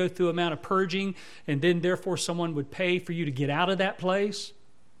you can go through an amount of purging and then therefore someone would pay for you to get out of that place.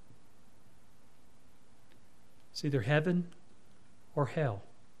 It's either heaven or hell.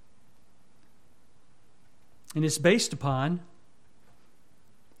 And it's based upon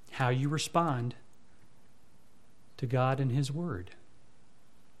how you respond to God and His Word.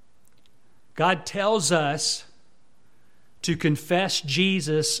 God tells us to confess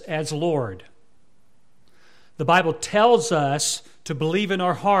Jesus as Lord. The Bible tells us to believe in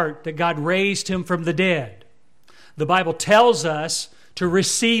our heart that God raised Him from the dead. The Bible tells us to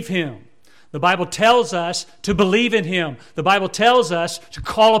receive Him. The Bible tells us to believe in Him. The Bible tells us to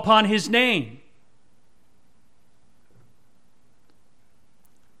call upon His name.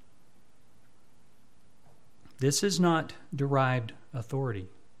 This is not derived authority.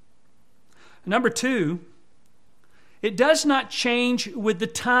 Number two, it does not change with the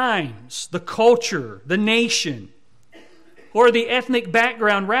times, the culture, the nation, or the ethnic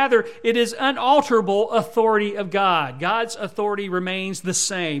background. Rather, it is unalterable authority of God. God's authority remains the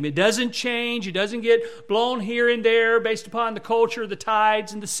same. It doesn't change. It doesn't get blown here and there based upon the culture, the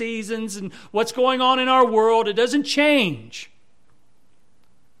tides, and the seasons, and what's going on in our world. It doesn't change.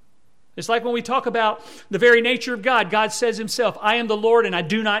 It's like when we talk about the very nature of God. God says Himself, I am the Lord and I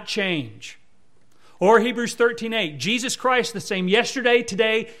do not change. Or Hebrews 13:8, Jesus Christ the same yesterday,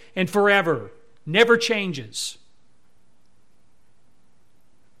 today, and forever. Never changes.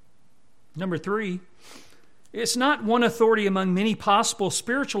 Number three, it's not one authority among many possible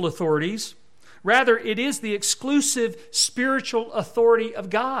spiritual authorities. Rather, it is the exclusive spiritual authority of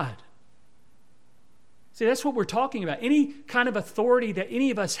God. See, that's what we're talking about. Any kind of authority that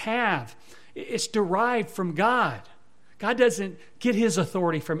any of us have, it's derived from God. God doesn't get His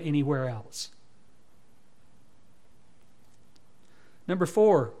authority from anywhere else. Number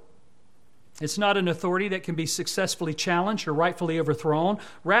four, it's not an authority that can be successfully challenged or rightfully overthrown.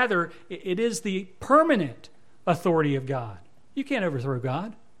 Rather, it is the permanent authority of God. You can't overthrow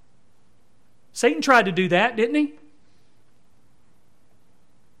God. Satan tried to do that, didn't he?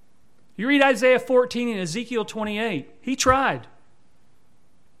 You read Isaiah 14 and Ezekiel 28. He tried.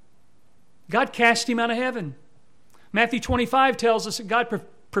 God cast him out of heaven. Matthew 25 tells us that God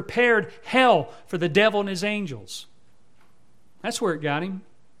prepared hell for the devil and his angels. That's where it got him.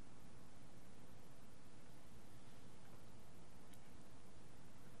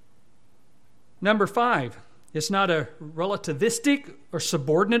 Number five, it's not a relativistic or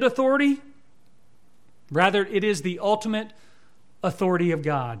subordinate authority. Rather, it is the ultimate authority of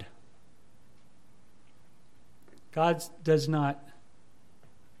God. God does not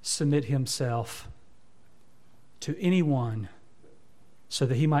submit Himself to anyone so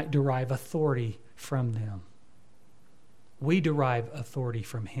that He might derive authority from them. We derive authority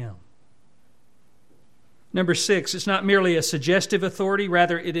from Him. Number six, it's not merely a suggestive authority.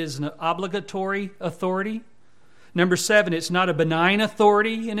 Rather, it is an obligatory authority. Number seven, it's not a benign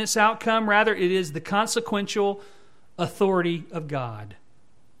authority in its outcome. Rather, it is the consequential authority of God.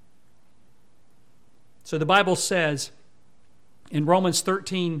 So the Bible says in Romans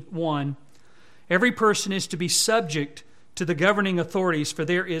 13:1, every person is to be subject to the governing authorities, for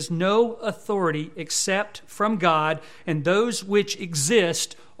there is no authority except from God, and those which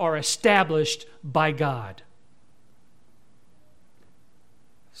exist are established by God.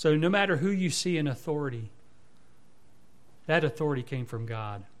 So no matter who you see in authority, that authority came from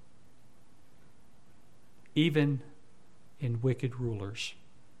God, even in wicked rulers.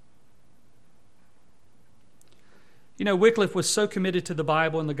 You know, Wycliffe was so committed to the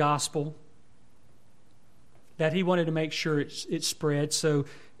Bible and the gospel that he wanted to make sure it spread. So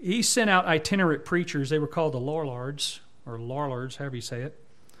he sent out itinerant preachers. They were called the Lollards, or Lollards, however you say it.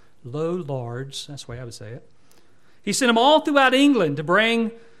 Lollards, that's the way I would say it. He sent them all throughout England to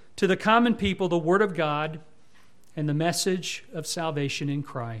bring to the common people the Word of God and the message of salvation in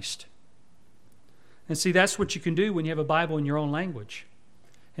Christ. And see, that's what you can do when you have a Bible in your own language.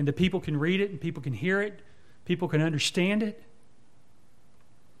 And the people can read it, and people can hear it, people can understand it.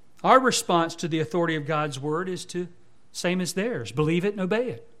 Our response to the authority of God's Word is to same as theirs. Believe it and obey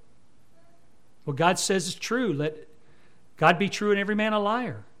it. What God says is true. Let God be true and every man a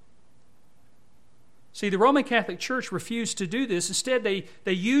liar. See, the Roman Catholic Church refused to do this. Instead,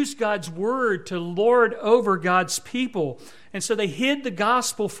 they used God's Word to lord over God's people. And so they hid the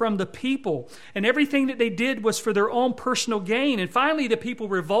gospel from the people. And everything that they did was for their own personal gain. And finally, the people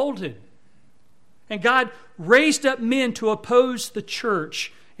revolted. And God raised up men to oppose the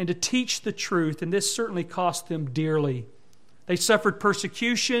church and to teach the truth. And this certainly cost them dearly. They suffered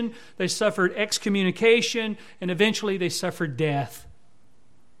persecution, they suffered excommunication, and eventually they suffered death.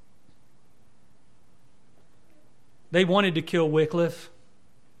 They wanted to kill Wycliffe,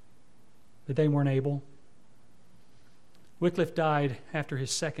 but they weren't able. Wycliffe died after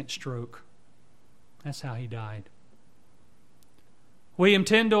his second stroke. That's how he died. William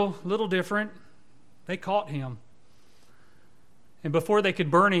Tyndale, a little different. They caught him. And before they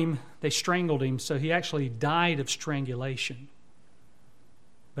could burn him, they strangled him, so he actually died of strangulation.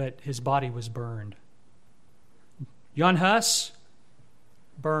 But his body was burned. Jan Hus,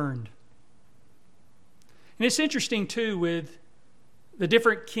 burned. And it's interesting, too, with the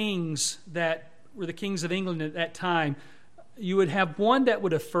different kings that were the kings of England at that time. You would have one that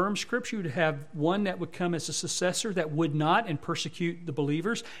would affirm Scripture. You would have one that would come as a successor that would not and persecute the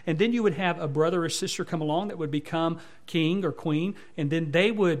believers. And then you would have a brother or sister come along that would become king or queen. And then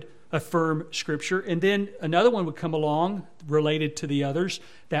they would affirm Scripture. And then another one would come along related to the others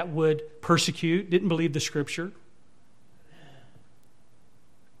that would persecute, didn't believe the Scripture.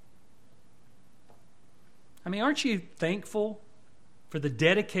 I mean, aren't you thankful for the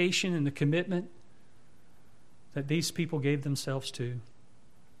dedication and the commitment that these people gave themselves to?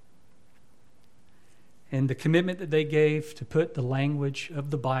 And the commitment that they gave to put the language of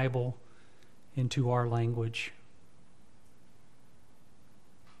the Bible into our language.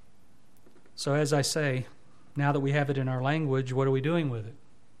 So as I say, now that we have it in our language, what are we doing with it?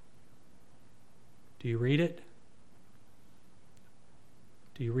 Do you read it?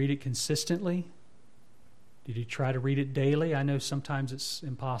 Do you read it consistently? Did you try to read it daily? I know sometimes it's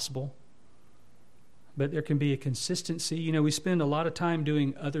impossible. But there can be a consistency. You know, we spend a lot of time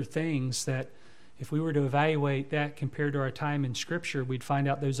doing other things that if we were to evaluate that compared to our time in Scripture, we'd find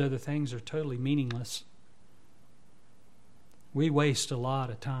out those other things are totally meaningless. We waste a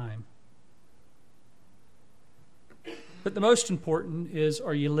lot of time. But the most important is,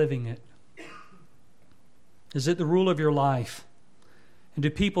 are you living it? Is it the rule of your life? And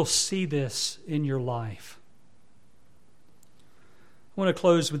do people see this in your life? I want to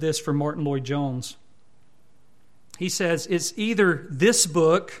close with this from Martin Lloyd-Jones. He says, it's either this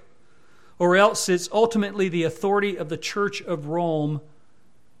book or else it's ultimately the authority of the Church of Rome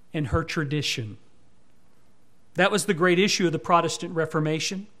and her tradition. That was the great issue of the Protestant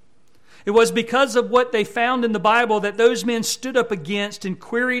Reformation. It was because of what they found in the Bible that those men stood up against and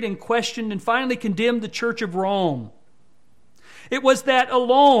queried and questioned and finally condemned the Church of Rome. It was that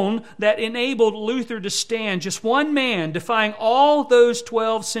alone that enabled Luther to stand, just one man defying all those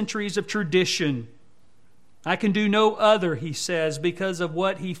 12 centuries of tradition. I can do no other, he says, because of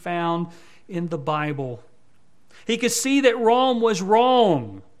what he found in the Bible. He could see that Rome was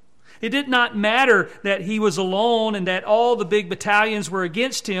wrong. It did not matter that he was alone and that all the big battalions were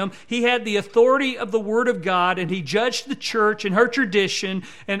against him. He had the authority of the Word of God, and he judged the church and her tradition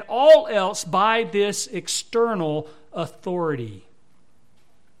and all else by this external authority.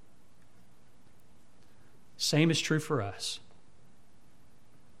 Same is true for us.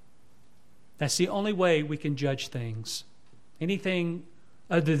 That's the only way we can judge things. Anything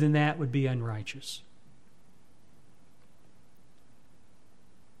other than that would be unrighteous.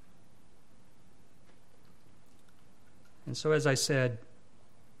 And so, as I said,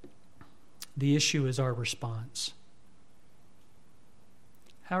 the issue is our response.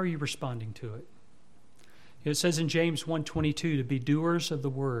 How are you responding to it? It says in James 1:22 to be doers of the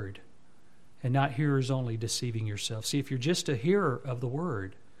word and not hearers only, deceiving yourself. See, if you're just a hearer of the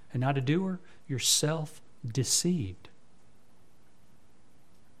word and not a doer, you're self-deceived.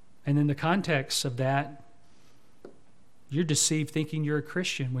 And in the context of that, you're deceived thinking you're a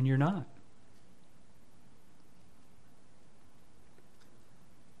Christian when you're not.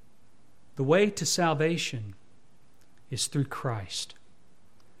 The way to salvation is through Christ,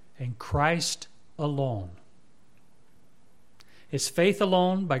 and Christ alone. It's faith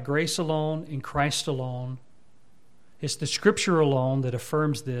alone, by grace alone, in Christ alone. It's the Scripture alone that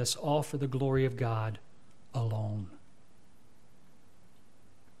affirms this, all for the glory of God alone.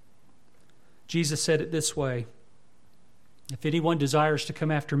 Jesus said it this way, if anyone desires to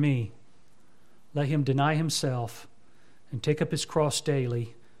come after me, let him deny himself and take up his cross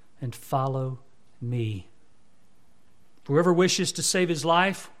daily and follow me. Whoever wishes to save his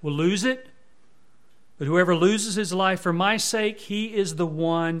life will lose it, but whoever loses his life for my sake, he is the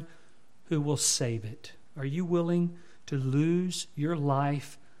one who will save it. Are you willing to lose your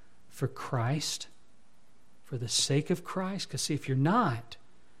life for Christ, for the sake of Christ? Because see, if you're not,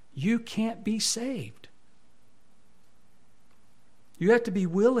 you can't be saved. You have to be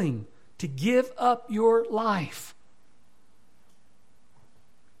willing to give up your life.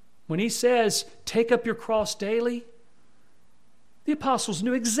 When he says, take up your cross daily, the apostles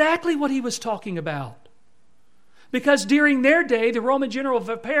knew exactly what he was talking about. Because during their day, the Roman general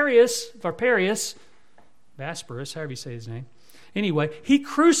Vasparas, however you say his name, anyway, he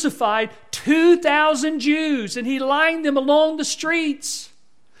crucified 2,000 Jews and he lined them along the streets.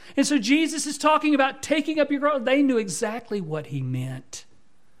 And so Jesus is talking about taking up your cross. They knew exactly what he meant.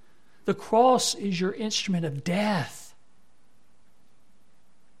 The cross is your instrument of death.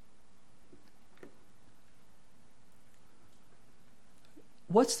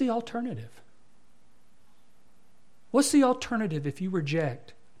 what's the alternative? What's the alternative if you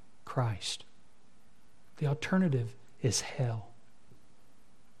reject Christ? The alternative is hell.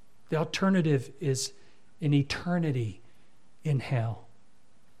 The alternative is an eternity in hell.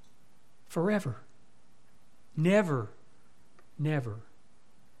 Forever. Never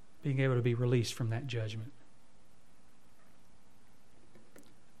being able to be released from that judgment.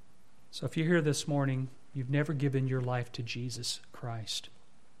 So if you're here this morning, you've never given your life to Jesus Christ,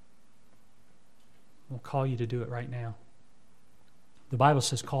 we'll call you to do it right now. The Bible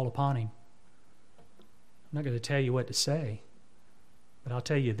says call upon Him. I'm not going to tell you what to say, but I'll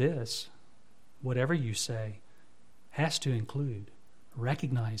tell you this. Whatever you say has to include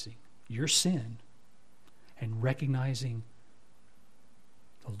recognizing your sin and recognizing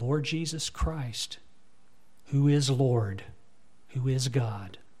the Lord Jesus Christ, who is Lord, who is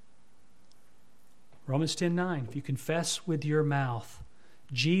God. Romans 10:9, if you confess with your mouth,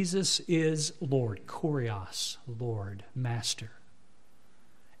 Jesus is Lord, Kurios, Lord, Master,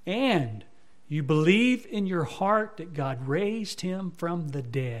 and you believe in your heart that God raised Him from the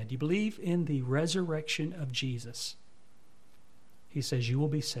dead, you believe in the resurrection of Jesus, He says you will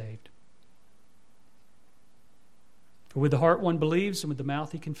be saved. For with the heart one believes, and with the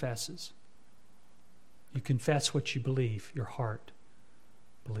mouth he confesses. You confess what you believe, your heart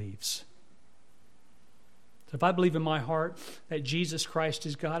believes. So if I believe in my heart that Jesus Christ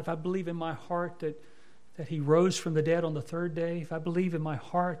is God, if I believe in my heart that He rose from the dead on the third day, if I believe in my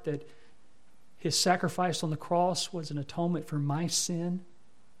heart that His sacrifice on the cross was an atonement for my sin,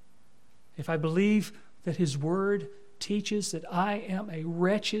 if I believe that His Word teaches that I am a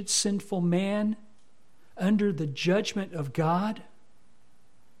wretched, sinful man under the judgment of God,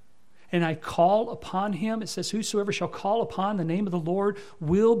 and I call upon Him, it says, whosoever shall call upon the name of the Lord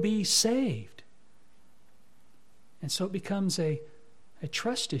will be saved. And so it becomes a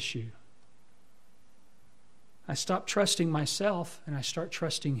trust issue. I stop trusting myself and I start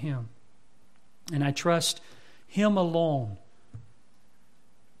trusting Him. And I trust Him alone.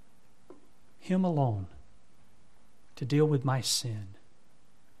 Him alone to deal with my sin.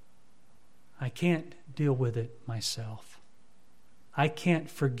 I can't deal with it myself. I can't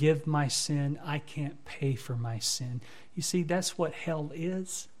forgive my sin. I can't pay for my sin. You see, that's what hell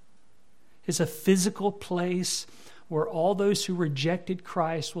is. It's a physical place where all those who rejected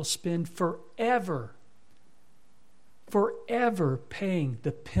Christ will spend forever paying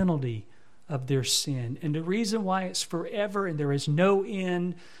the penalty of their sin. And the reason why it's forever and there is no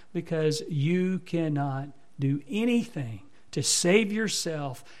end, because you cannot do anything to save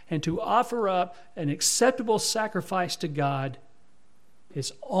yourself and to offer up an acceptable sacrifice to God.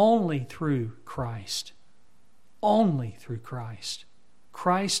 Is only through Christ. Only through Christ.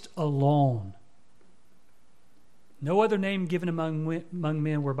 Christ alone. No other name given among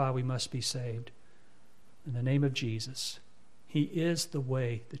men whereby we must be saved. In the name of Jesus. He is the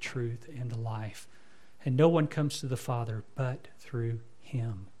way, the truth, and the life. And no one comes to the Father but through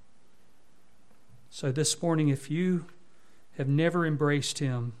Him. So this morning, if you have never embraced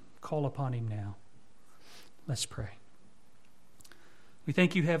Him, call upon Him now. Let's pray. We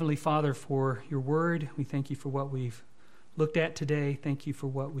thank you, Heavenly Father, for your word. We thank you for what we've looked at today. Thank you for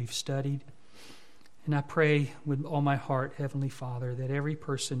what we've studied. And I pray with all my heart, Heavenly Father, that every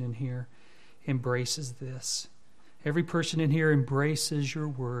person in here embraces this. Every person in here embraces your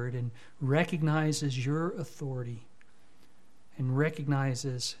word and recognizes your authority and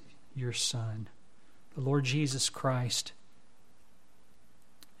recognizes your Son, the Lord Jesus Christ.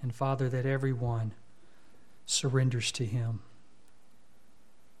 And Father, that everyone surrenders to Him.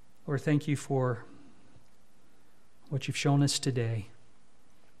 Lord, thank you for what you've shown us today.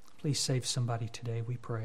 Please save somebody today, we pray.